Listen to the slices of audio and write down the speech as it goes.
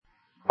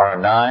Are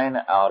 9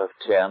 out of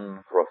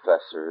 10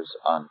 professors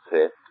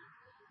unfit?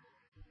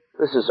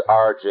 This is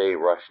R.J.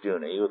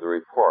 Rushduni with a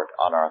report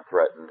on our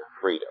threatened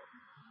freedom.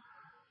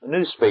 The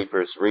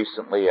newspapers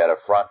recently had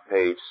a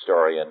front-page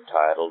story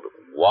entitled,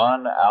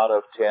 1 out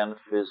of 10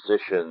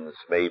 physicians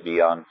may be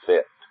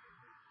unfit.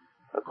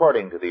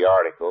 According to the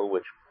article,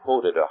 which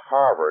quoted a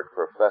Harvard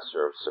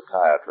professor of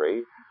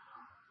psychiatry,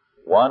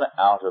 1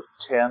 out of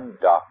 10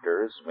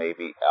 doctors may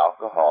be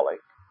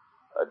alcoholic,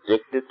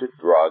 addicted to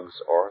drugs,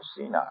 or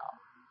senile.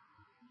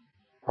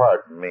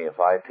 Pardon me if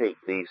I take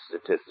these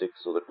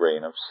statistics with a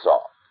grain of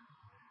salt.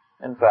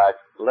 In fact,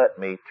 let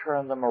me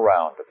turn them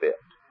around a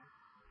bit.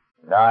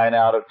 9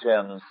 out of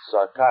 10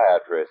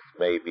 psychiatrists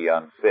may be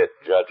unfit,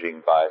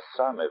 judging by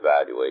some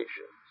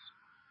evaluations.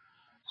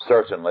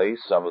 Certainly,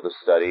 some of the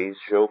studies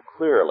show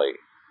clearly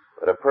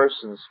that a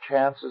person's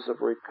chances of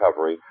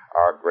recovery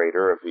are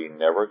greater if he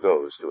never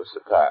goes to a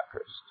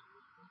psychiatrist.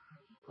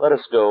 Let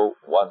us go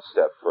one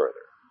step further.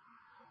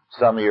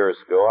 Some years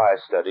ago, I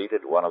studied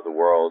at one of the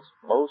world's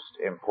most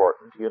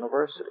important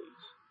universities,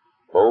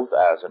 both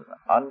as an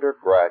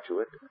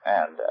undergraduate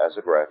and as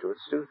a graduate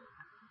student.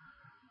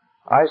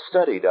 I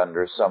studied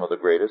under some of the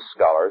greatest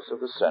scholars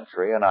of the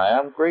century, and I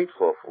am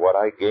grateful for what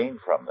I gained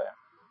from them.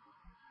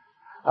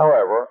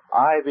 However,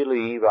 I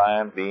believe I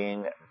am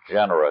being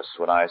generous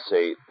when I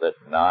say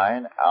that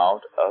 9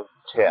 out of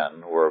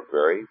 10 were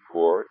very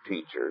poor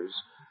teachers,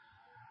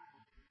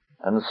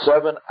 and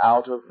 7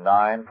 out of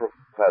 9 professors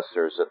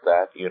at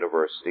that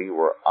university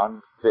were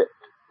unfit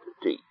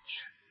to teach.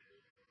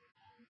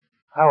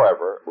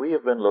 However, we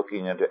have been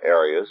looking into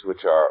areas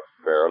which are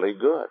fairly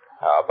good.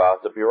 How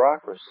about the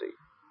bureaucracy?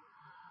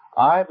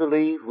 I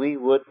believe we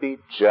would be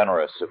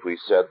generous if we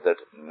said that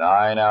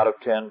 9 out of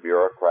 10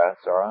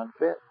 bureaucrats are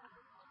unfit.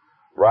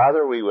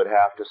 Rather, we would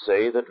have to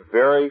say that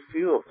very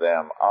few of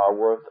them are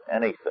worth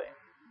anything.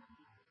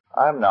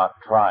 I'm not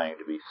trying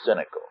to be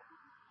cynical,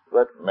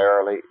 but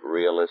merely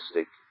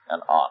realistic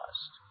and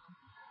honest.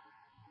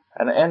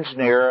 An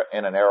engineer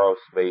in an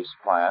aerospace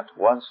plant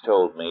once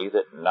told me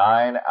that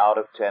 9 out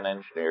of 10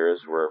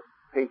 engineers were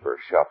paper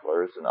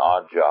shufflers and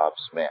odd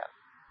jobs men.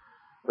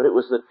 But it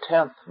was the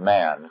 10th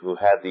man who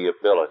had the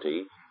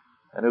ability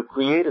and who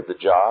created the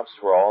jobs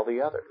for all the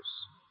others.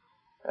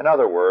 In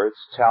other words,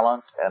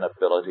 talent and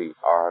ability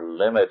are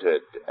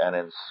limited and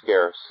in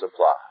scarce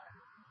supply.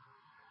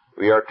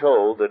 We are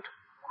told that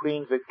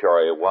Queen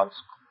Victoria once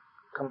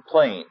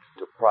complained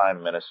to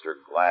Prime Minister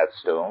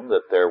Gladstone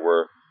that there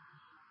were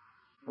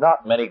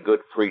not many good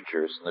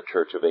preachers in the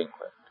Church of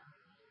England,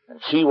 and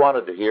she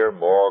wanted to hear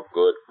more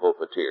good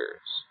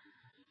pulpiteers.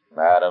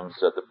 Madam,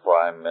 said the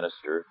Prime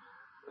Minister,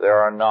 there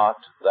are not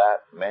that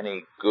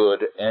many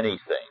good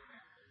anything.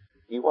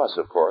 He was,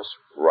 of course,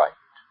 right.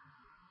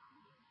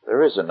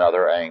 There is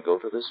another angle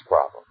to this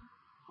problem.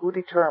 Who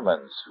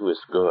determines who is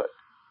good?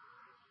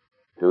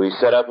 Do we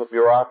set up a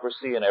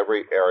bureaucracy in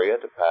every area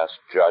to pass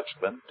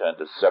judgment and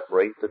to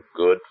separate the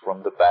good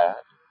from the bad?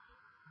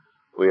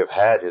 We have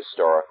had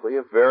historically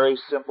a very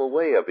simple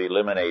way of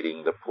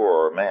eliminating the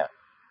poorer men.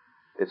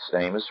 Its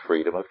name is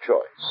freedom of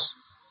choice.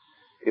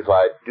 If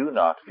I do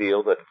not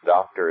feel that a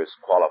doctor is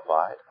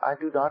qualified, I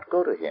do not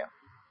go to him.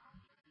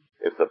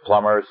 If the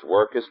plumber's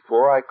work is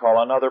poor, I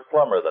call another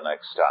plumber the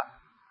next time.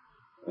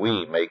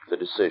 We make the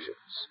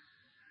decisions.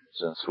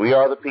 Since we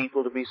are the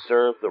people to be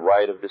served, the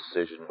right of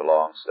decision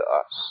belongs to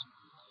us.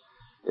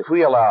 If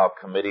we allow a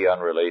committee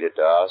unrelated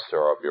to us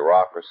or a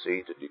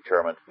bureaucracy to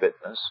determine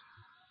fitness,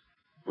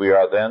 we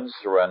are then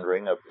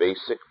surrendering a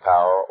basic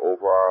power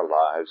over our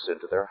lives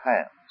into their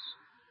hands.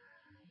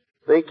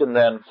 They can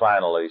then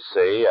finally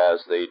say,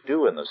 as they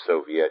do in the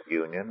Soviet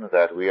Union,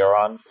 that we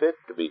are unfit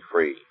to be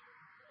free,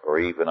 or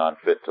even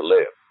unfit to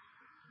live.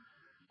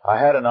 I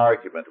had an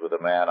argument with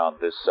a man on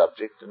this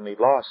subject, and he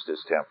lost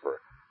his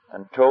temper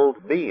and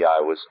told me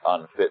I was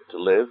unfit to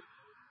live,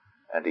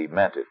 and he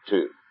meant it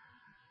too.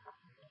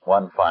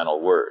 One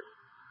final word.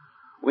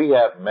 We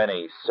have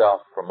many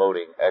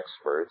self-promoting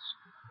experts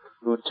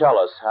who tell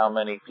us how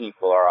many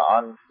people are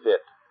unfit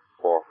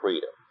for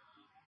freedom.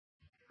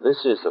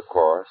 This is, of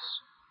course,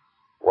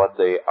 what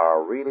they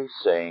are really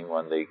saying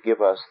when they give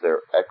us their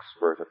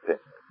expert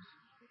opinions.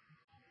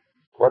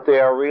 What they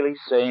are really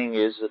saying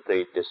is that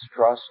they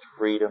distrust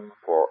freedom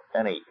for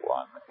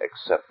anyone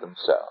except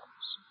themselves.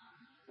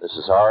 This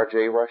is R.J.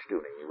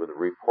 Rushduni with a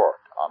report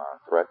on our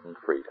threatened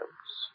freedoms.